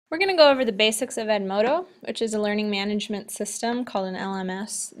We're going to go over the basics of Edmodo, which is a learning management system called an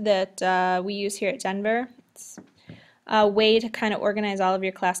LMS that we use here at Denver. It's a way to kind of organize all of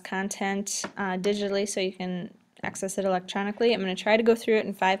your class content digitally so you can access it electronically. I'm going to try to go through it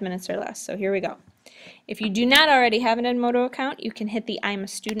in 5 minutes or less, so here we go. If you do not already have an Edmodo account, you can hit the I'm a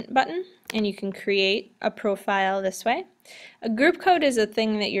Student button and you can create a profile this way. A group code is a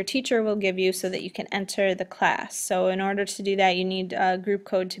thing that your teacher will give you so that you can enter the class. So in order to do that, you need a group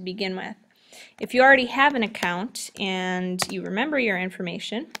code to begin with. If you already have an account and you remember your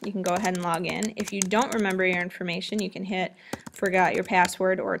information, you can go ahead and log in. If you don't remember your information, you can hit forgot your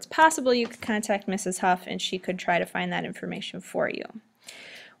password, or it's possible you could contact Mrs. Huff and she could try to find that information for you.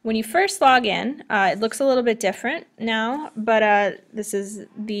 When you first log in, it looks a little bit different now, but this is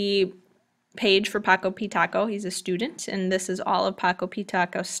the page for Paco Pitaco. He's a student, and this is all of Paco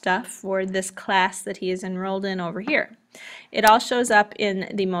Pitaco's stuff for this class that he is enrolled in over here. It all shows up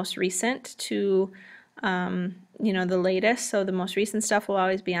in the most recent to, the latest, so the most recent stuff will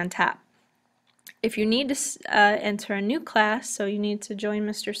always be on top. If you need to enter a new class, so you need to join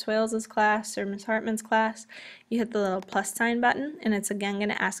Mr. Swales' class or Ms. Hartman's class, you hit the little plus sign button, and it's again going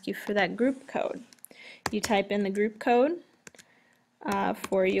to ask you for that group code. You type in the group code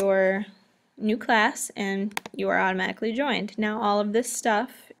for your new class, and you are automatically joined. Now all of this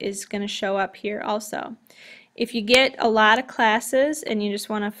stuff is going to show up here also. If you get a lot of classes and you just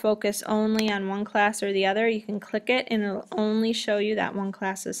want to focus only on one class or the other, you can click it and it'll only show you that one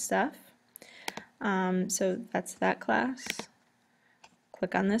class's stuff. So that's that class.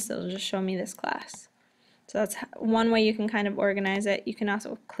 Click on this, it'll just show me this class. So that's one way you can kind of organize it. You can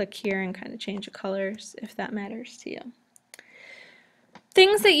also click here and kind of change the colors if that matters to you.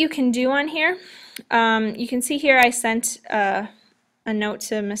 Things that you can do on here. You can see here I sent a note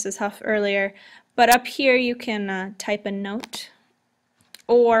to Mrs. Huff earlier, but up here you can type a note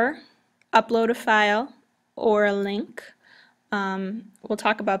or upload a file or a link. We'll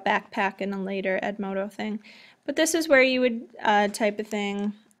talk about backpack in a later Edmodo thing, but this is where you would type a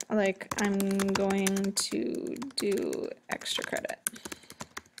thing like I'm going to do extra credit,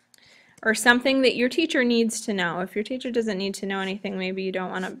 or something that your teacher needs to know. If your teacher doesn't need to know anything, maybe you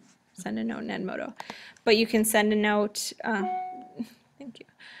don't want to send a note in Edmodo, but you can send a note thank you,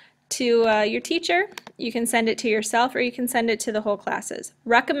 to your teacher. You can send it to yourself, or you can send it to the whole classes.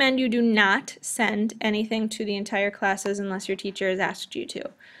 Recommend you do not send anything to the entire classes unless your teacher has asked you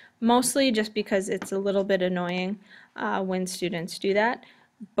to. Mostly just because it's a little bit annoying when students do that.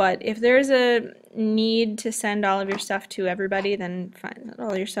 But if there's a need to send all of your stuff to everybody, then send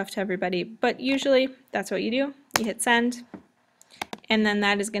all your stuff to everybody. But usually that's what you do. You hit send, and then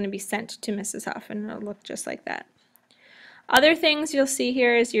that is going to be sent to Mrs. Huff, and it'll look just like that. Other things you'll see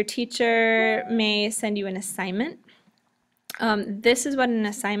here is your teacher may send you an assignment. This is what an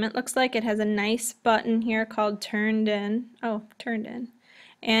assignment looks like. It has a nice button here called Turned In. Oh, Turned In.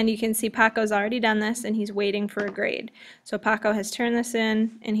 And you can see Paco's already done this and he's waiting for a grade. So Paco has turned this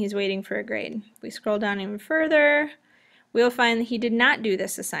in and he's waiting for a grade. If we scroll down even further, we'll find that he did not do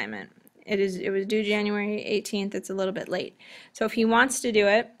this assignment. It was due January 18th. It's a little bit late. So if he wants to do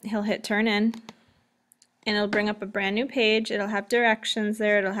it, he'll hit Turn In, and it'll bring up a brand new page. It'll have directions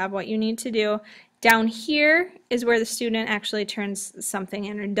there. It'll have what you need to do. Down here is where the student actually turns something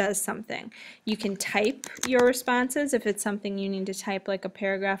in or does something. You can type your responses if it's something you need to type, like a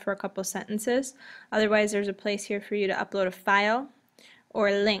paragraph or a couple sentences. Otherwise, there's a place here for you to upload a file or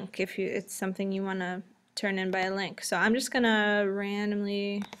a link if it's something you want to turn in by a link. So I'm just going to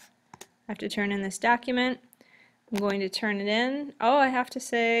randomly have to turn in this document. I'm going to turn it in. Oh, I have to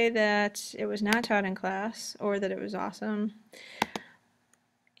say that it was not taught in class, or that it was awesome.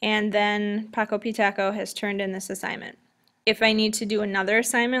 And then Paco Pitaco has turned in this assignment. If I need to do another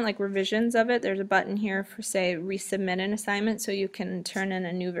assignment, like revisions of it, there's a button here for, say, resubmit an assignment, so you can turn in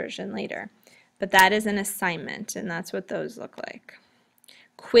a new version later. But that is an assignment, and that's what those look like.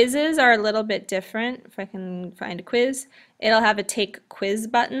 Quizzes are a little bit different. If I can find a quiz, it'll have a Take Quiz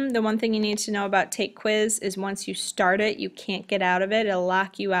button. The one thing you need to know about Take Quiz is once you start it, you can't get out of it. It'll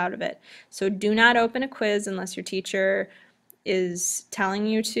lock you out of it. So do not open a quiz unless your teacher is telling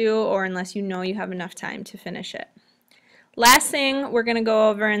you to, or unless you know you have enough time to finish it. Last thing we're going to go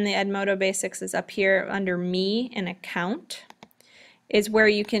over in the Edmodo Basics is up here under Me and Account. Is where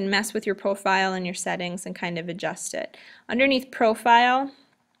you can mess with your profile and your settings and kind of adjust it. Underneath Profile,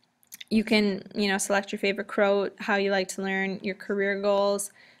 you can, select your favorite quote, how you like to learn, your career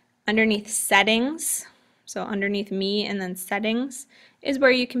goals. Underneath Settings, so underneath Me and then Settings, is where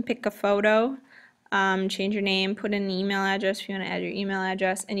you can pick a photo, change your name, put in an email address if you want to add your email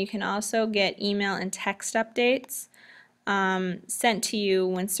address, and you can also get email and text updates. sent to you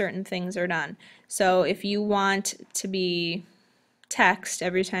when certain things are done. So if you want to be text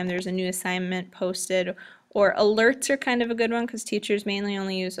every time there's a new assignment posted, or alerts are kind of a good one because teachers mainly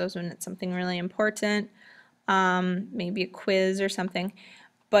only use those when it's something really important, maybe a quiz or something.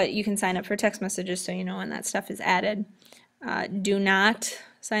 But you can sign up for text messages so you know when that stuff is added. Do not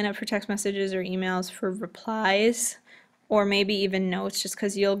sign up for text messages or emails for replies, or maybe even notes, just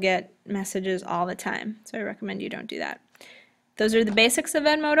because you'll get messages all the time. So I recommend you don't do that. Those are the basics of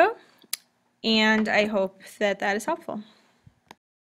Edmodo, and I hope that that is helpful.